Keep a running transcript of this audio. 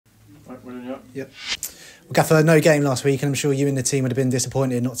Yep. Well, Gaffer, no game last week, and I'm sure you and the team would have been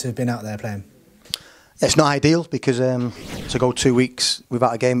disappointed not to have been out there playing. It's not ideal because to go 2 weeks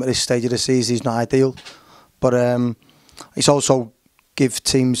without a game at this stage of the season is not ideal. But it's also give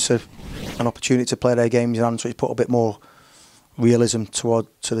teams an opportunity to play their games in hand, so it's put a bit more realism to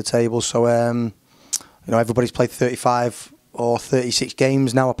the table. So everybody's played 35 or 36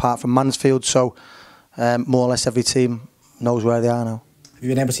 games now, apart from Mansfield. So more or less every team knows where they are now. Have you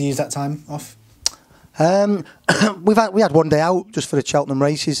been able to use that time off? We had 1 day out just for the Cheltenham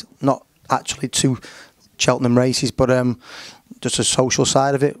races, not actually 2 Cheltenham races, but just a social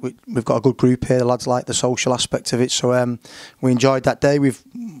side of it. We've got a good group here. The lads like the social aspect of it, so we enjoyed that day. We've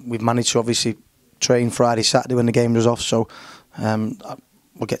managed to obviously train Friday, Saturday when the game was off. So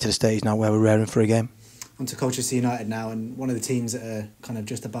we'll get to the stage now where we're raring for a game. On to Colchester United now, and one of the teams that are kind of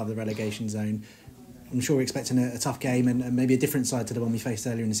just above the relegation zone. I'm sure we're expecting a tough game and maybe a different side to the one we faced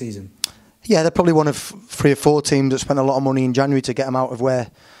earlier in the season. Yeah, they're probably one of 3 or 4 teams that spent a lot of money in January to get them out of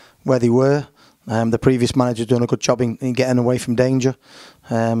where they were. The previous manager's done a good job in getting away from danger.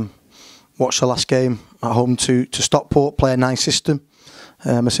 Watched the last game at home to Stockport, play a nice system,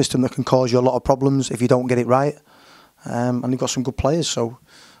 a system that can cause you a lot of problems if you don't get it right. And they've got some good players, so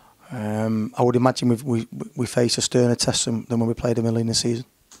I would imagine we face a sterner test than when we played them early in the season.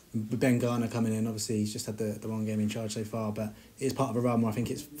 With Ben Garner coming in, obviously he's just had the 1 game in charge so far, but it is part of a run where I think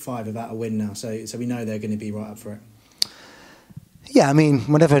it's 5 without a win now, so we know they're going to be right up for it. Yeah, I mean,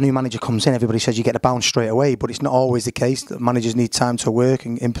 whenever a new manager comes in, everybody says you get a bounce straight away, but it's not always the case. The managers need time to work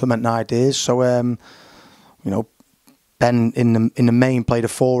and implement ideas. So, Ben in the main played a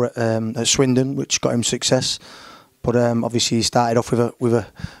 4 at Swindon, which got him success. But obviously he started off with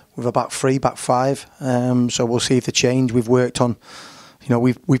a back 3, back 5. So we'll see if they change. We've worked on.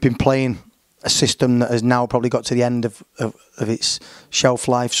 We've been playing a system that has now probably got to the end of its shelf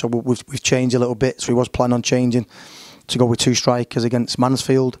life, so we've changed a little bit. So he was planning on changing to go with 2 strikers against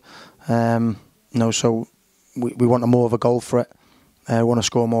Mansfield. So we want more of a goal threat. We want to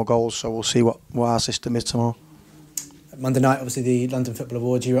score more goals, so we'll see what our system is tomorrow. Monday night, obviously the London Football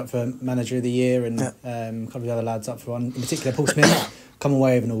Awards, you're up for Manager of the Year, and a couple of the other lads up for one. In particular, Paul Smith come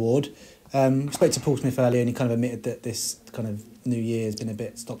away with an award. We spoke to Paul Smith earlier, and he kind of admitted that this kind of new year has been a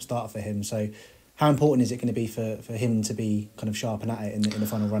bit stop-start for him. So how important is it going to be for him to be kind of sharp and at it in the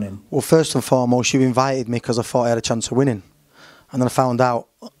final run-in? Well, first and foremost, you invited me because I thought I had a chance of winning. And then I found out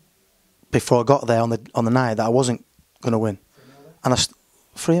before I got there on the night that I wasn't going to win. And I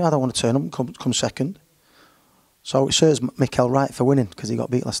don't want to turn up and come second. So it serves Mikel right for winning because he got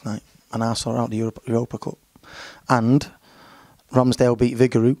beat last night. And Arsenal are out the Europa Cup. And Ramsdale beat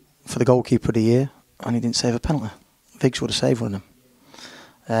Vigouroux for the goalkeeper of the year, and he didn't save a penalty. Viggs would have saved one of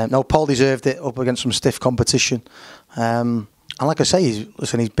them. No, Paul deserved it up against some stiff competition. And like I say,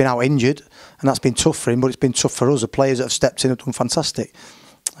 he's been out injured, and that's been tough for him, but it's been tough for us. The players that have stepped in have done fantastic.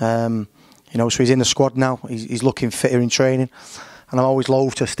 So he's in the squad now. He's looking fitter in training, and I'm always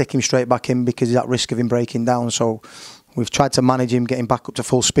loath to stick him straight back in because he's at risk of him breaking down. So we've tried to manage him, get him back up to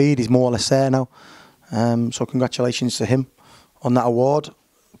full speed. He's more or less there now. So congratulations to him on that award.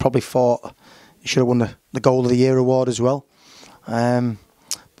 Probably thought he should have won the Goal of the Year award as well. But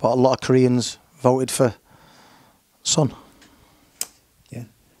a lot of Koreans voted for Son. Yeah.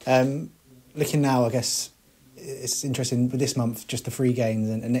 Looking now, I guess it's interesting with this month, just the 3 games,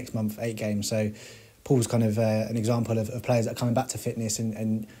 and next month 8 games. So Paul's kind of an example of players that are coming back to fitness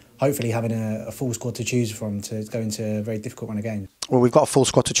and hopefully having a full squad to choose from to go into a very difficult run of games. Well, we've got a full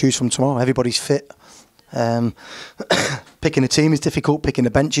squad to choose from tomorrow. Everybody's fit. Picking a team is difficult, picking the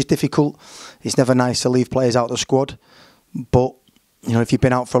bench is difficult. It's never nice to leave players out of the squad, but if you've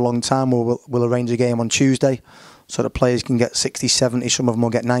been out for a long time, we'll arrange a game on Tuesday so that players can get 60, 70, some of them will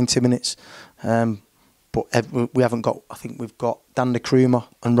get 90 minutes. But we haven't got, I think we've got Dan de Krumer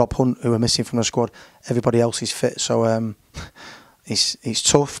and Rob Hunt who are missing from the squad. Everybody else is fit, so it's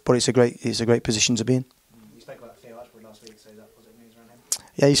tough, but it's a great position to be in.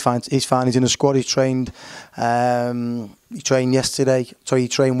 Yeah, he's fine. He's fine. He's in the squad. He trained yesterday. So he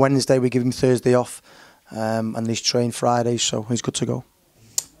trained Wednesday. We give him Thursday off, and he's trained Friday. So he's good to go.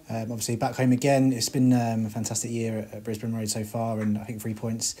 Obviously, back home again. It's been a fantastic year at Brisbane Road so far, and I think 3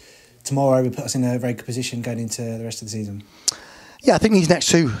 points tomorrow will put us in a very good position going into the rest of the season. Yeah, I think these next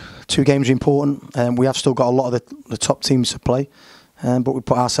two games are important. We have still got a lot of the top teams to play, but we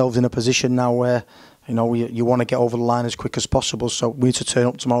put ourselves in a position now where. You want to get over the line as quick as possible, so we need to turn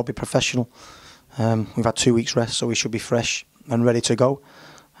up tomorrow, be professional. We've had 2 weeks rest, so we should be fresh and ready to go.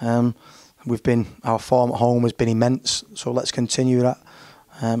 Our form at home has been immense, so let's continue that.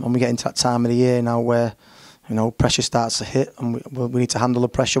 And we get into that time of the year now where You know, pressure starts to hit, and we need to handle the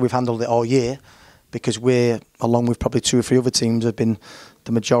pressure. We've handled it all year because we're, along with probably 2 or 3 other teams, have been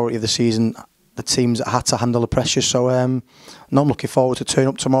the majority of the season the teams that had to handle the pressure. So, no, I'm looking forward to turning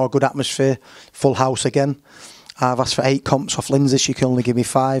up tomorrow. Good atmosphere, full house again. I've asked for 8 comps off Lindsay. She can only give me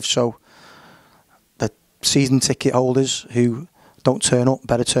 5. So, the season ticket holders who don't turn up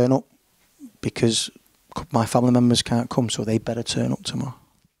better turn up, because my family members can't come, so they better turn up tomorrow.